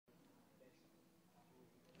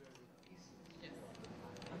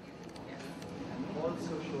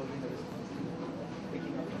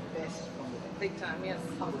Big time, yes.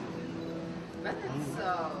 Well,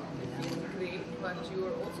 it's great, but you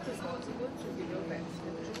are also responsible to give your best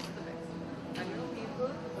and choose the best. And you know, people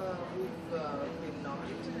who've been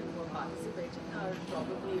nominated and who are participating are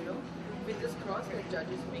probably, fingers crossed that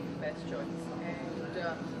judges make the best choice. And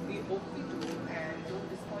we hope we do and don't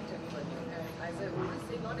disappoint anybody. And as I always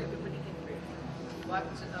say, not everybody can win. But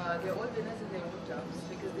they're all winners in their own terms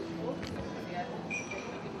because they all they are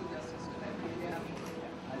making do justice to them. Yeah.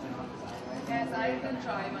 Yes, I will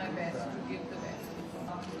try my best to give the best.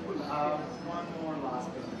 One more last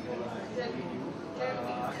thing. Tell me.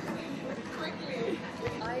 Quickly.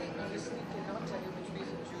 I honestly cannot tell you which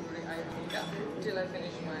piece of jewelry I pick up till I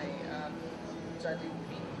finish my judging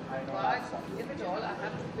week. But if at all, I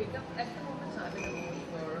have to pick up at the moment I'm in the mood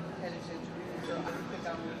for heritage. So I will pick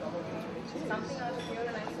up probably something out of here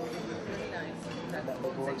and I saw something really nice. That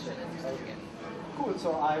whole section is again. Cool,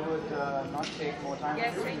 so I would not take more time.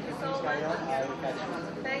 Yes, thank you so much. I will catch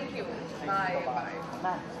you. Thank you. Bye.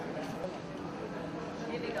 Bye.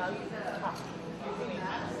 ये निकाल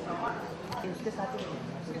उसके साथ ही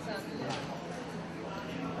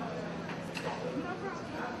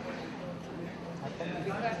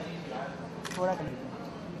थोड़ा कम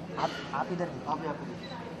आप इधर आप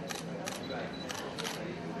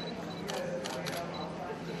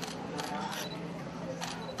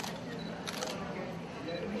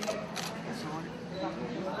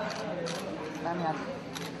ma'am यार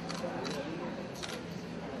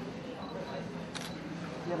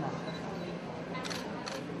ये ma'am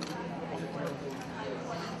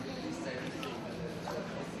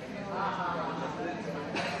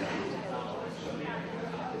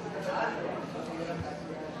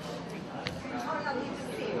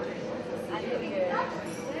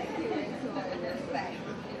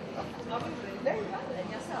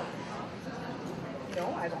No,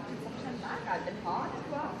 I want to function back. I've been hard as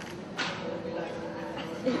well.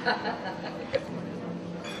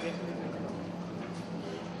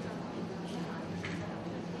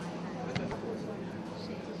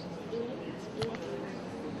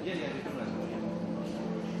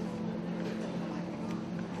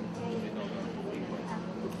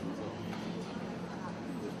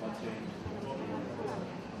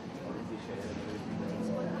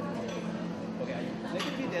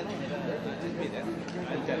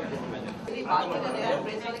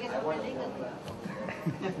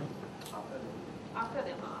 After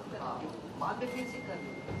them. बाद में फिर से कर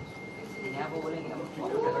नेहा को बोलेंगे हम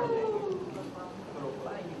फोटो पकड़ेंगे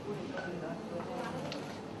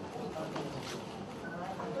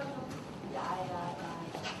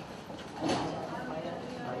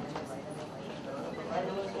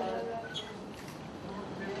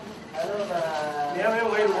हेलो नेहा मैम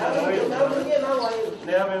वही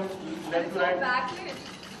Neha ma'am left to right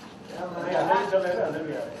नहीं अंदर चल रहे हैं अंदर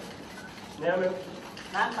भी आ रहे हैं Neha ma'am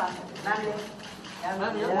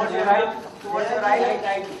towards your right, towards your right,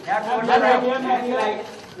 yeah, towards your right, behind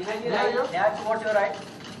your right, yeah, towards your right.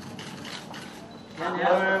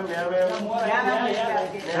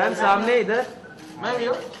 Ma'am सामने इधर मैम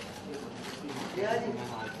यो नेहा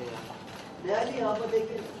जी यहाँ पर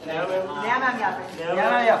देखिए नेहा मैम यहाँ पे नेहा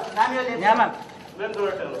मैम यो नेहा मैम मैम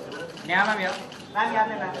थोड़ा टर्न नेहा मैम यो मैम यहाँ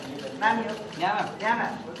पे ma'am yo Neha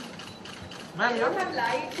ma'am ma'am yo have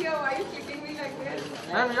light here. Why are you flicking me like this?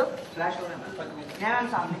 Ma'am yo flash हो रहा है नेहा मैम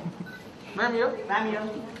सामने ma'am yo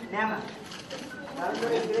Neha ma'am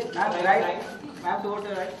right ma'am towards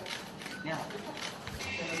your right Neha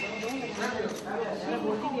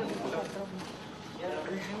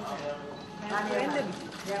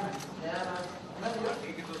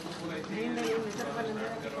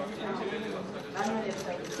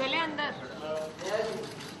चले अंदर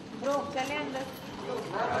bro चले अंदर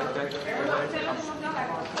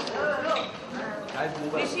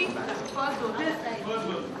ऋषि फर्स्ट दो लेफ्ट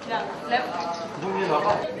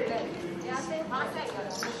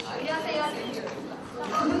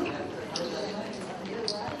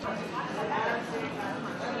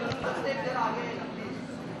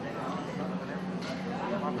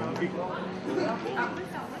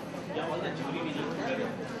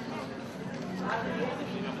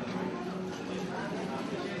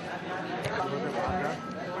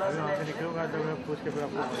यहाँ से निकलूंगा जब मैं पूछ के फिर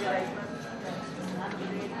आपको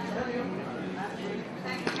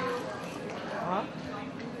हाँ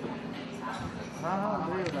हाँ हाँ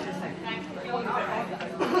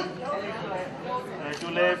टू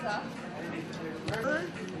लेफ्ट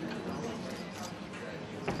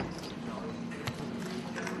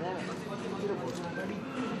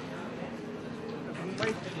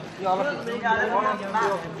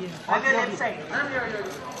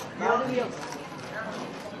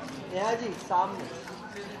नेहा जी सामने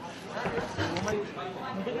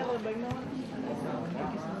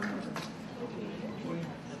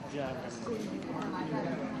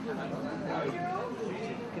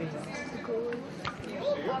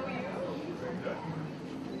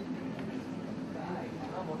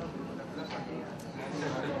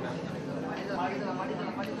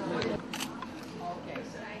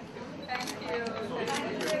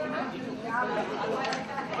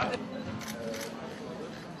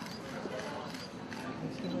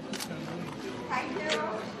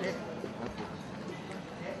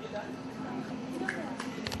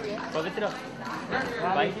Pavitra,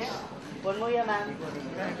 bye. One more year, ma'am.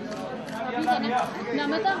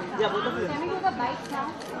 Namita, can we do the bites now?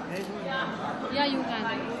 Yeah, you can.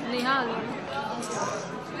 Neha,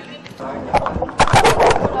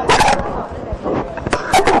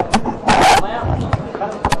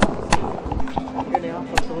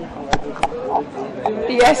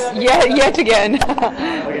 Yes, yet again.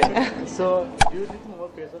 Okay. So, do you think more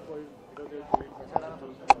pressure for you because you're doing such a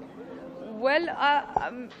Well,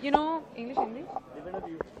 English, Hindi? Depend on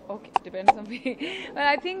you. Okay, depends on me. But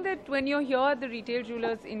I think that when you're here at the Retail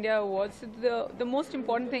Jewelers India Awards, the most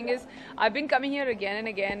important thing is I've been coming here again and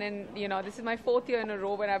again, and this is my 4th year in a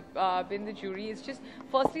row when I've been the jury. It's just,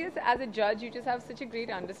 firstly, as a judge, you just have such a great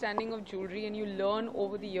understanding of jewelry, and you learn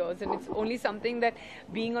over the years, and it's only something that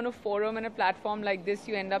being on a forum and a platform like this,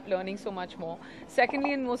 you end up learning so much more.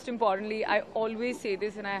 Secondly, and most importantly, I always say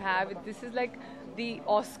this, and I have it, this is like the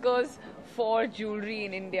Oscars for jewelry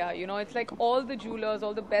in India. It's like all the jewelers,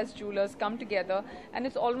 all the best jewelers come together, and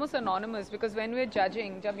it's almost anonymous because when we're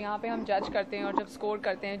judging, जब यहाँ पे हम judge करते हैं और जब score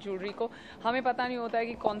करते हैं jewelry को, हमें पता नहीं होता है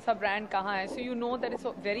कि कौन सा brand कहाँ है. So you know that it's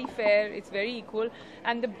very fair, it's very equal,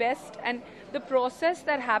 and the best, and the process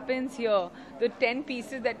that happens here, the 10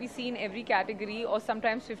 pieces that we see in every category, or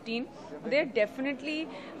sometimes 15, they're definitely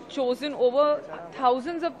chosen over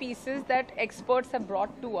thousands of pieces that experts have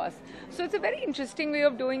brought to us. So it's a very interesting way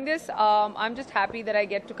of doing this. I'm just happy that I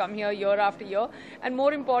get to come here year after year, and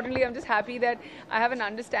more importantly, I'm just happy that I have an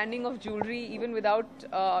understanding of jewelry even without,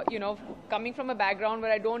 coming from a background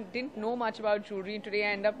where I didn't know much about jewelry. Today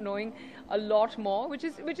I end up knowing a lot more, which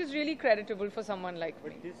is really creditable for someone like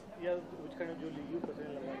me. But this year, which kind of jewelry you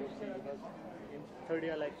personally want to see? Because in third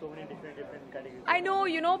year, like so many different categories. I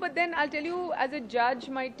know, but then I'll tell you, as a judge,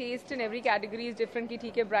 my taste in every category is different. कि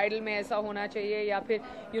ठीक है, bridal में ऐसा होना चाहिए, या फिर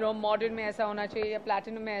modern में ऐसा होना चाहिए, या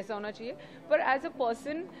platinum में ऐसा होना चाहिए. But as a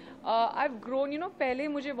person, I've grown. पहले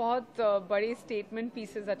मुझे बहुत बड़े statement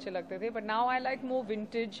pieces अच्छे लगते थे, but now I like more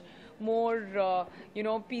vintage, more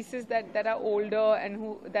pieces that are older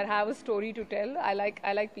and that have a story to tell. I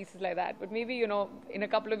like pieces like that. But maybe in a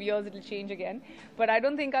couple of years it'll change again. But I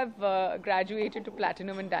don't think I've graduated to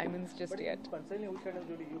platinum and diamonds just yet. Personally, which kind of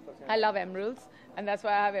jewelry you personally? I love emeralds, and that's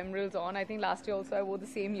why I have emeralds on. I think last year also I wore the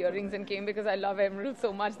same earrings and came because I love emeralds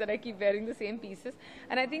so much that I keep wearing the same pieces.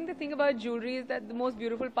 And I think the thing about jewelry is that the most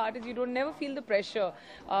beautiful part is you don't never feel the pressure.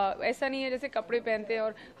 ऐसा नहीं है जैसे कपड़े पहनते हैं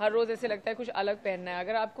और हर रोज ऐसे लगता है कुछ अलग पहनना है.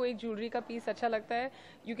 अगर आपको एक jewelry का piece अच्छा लगता है,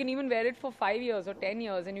 you can even wear it for 5 years or 10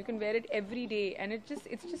 years, and you can wear it every day, and it's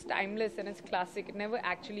just timeless and it's classic. It never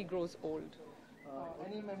actually grows old.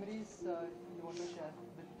 Any memories you want to share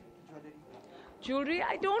with jewelry? Jewelry,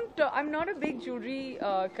 I'm not a big jewelry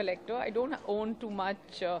collector. I don't own too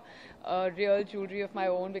much real jewelry of my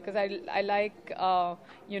own because I like,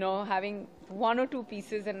 having 1 or 2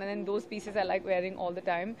 pieces, and then those pieces I like wearing all the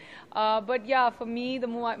time. But yeah, for me,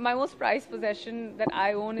 my most prized possession that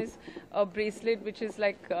I own is a bracelet, which is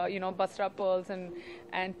like, Basra pearls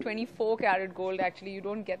and 24 karat gold. Actually, you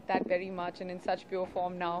don't get that very much and in such pure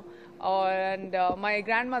form now. And my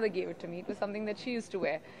grandmother gave it to me. It was something that she used to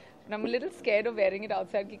wear. And I'm a little scared of wearing it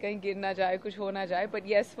outside कि कहीं गिर ना जाए, कुछ हो ना जाए. But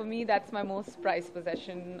yes, for me, that's my most prized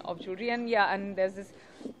possession of jewelry. And yeah, and there's this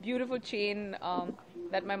beautiful chain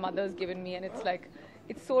that my mother's given me, and it's like,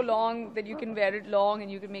 it's so long that you can wear it long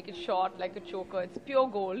and you can make it short like a choker. It's pure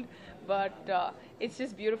gold, but it's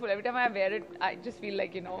just beautiful. Every time I wear it, I just feel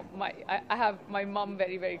like, I have my mum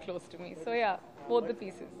very, very close to me. So yeah, both the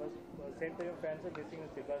pieces. Same time, your fans are missing us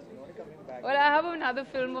because coming back. Well, I have another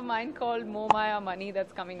film of mine called Mo Maya Money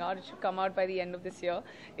that's coming out. It should come out by the end of this year.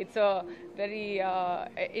 It's a very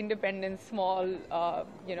independent, small,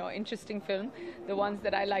 interesting film. The ones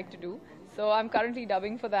that I like to do. So I'm currently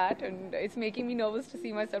dubbing for that, and it's making me nervous to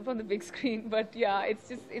see myself on the big screen. But yeah,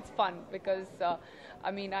 it's fun because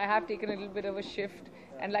I have taken a little bit of a shift.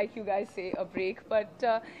 And like you guys say, a break. But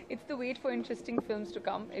it's the wait for interesting films to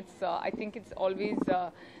come. I think it's always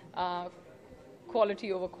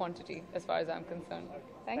quality over quantity as far as I'm concerned.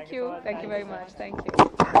 Thank you. Thank you very much. Thank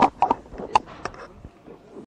you.